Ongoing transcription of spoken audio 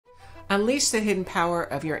Unleash the hidden power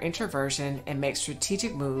of your introversion and make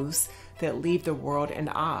strategic moves that leave the world in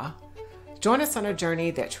awe. Join us on a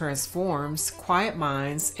journey that transforms quiet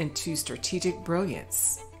minds into strategic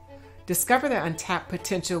brilliance. Discover the untapped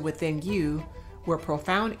potential within you, where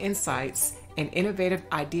profound insights and innovative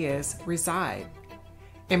ideas reside.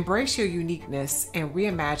 Embrace your uniqueness and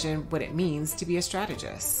reimagine what it means to be a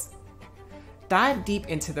strategist. Dive deep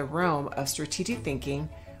into the realm of strategic thinking,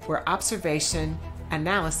 where observation,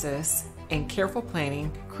 analysis, and careful planning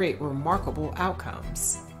create remarkable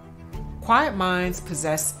outcomes. Quiet minds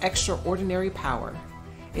possess extraordinary power.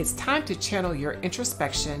 It's time to channel your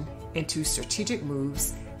introspection into strategic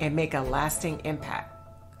moves and make a lasting impact.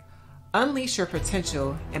 Unleash your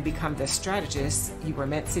potential and become the strategist you were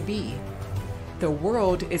meant to be. The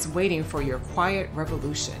world is waiting for your quiet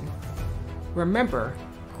revolution. Remember,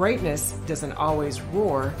 greatness doesn't always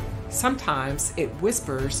roar. Sometimes it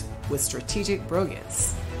whispers with strategic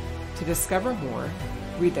brilliance. To discover more,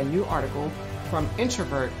 read the new article, From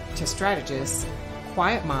Introvert to Strategist,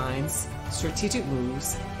 Quiet Minds, Strategic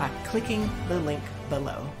Moves, by clicking the link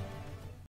below.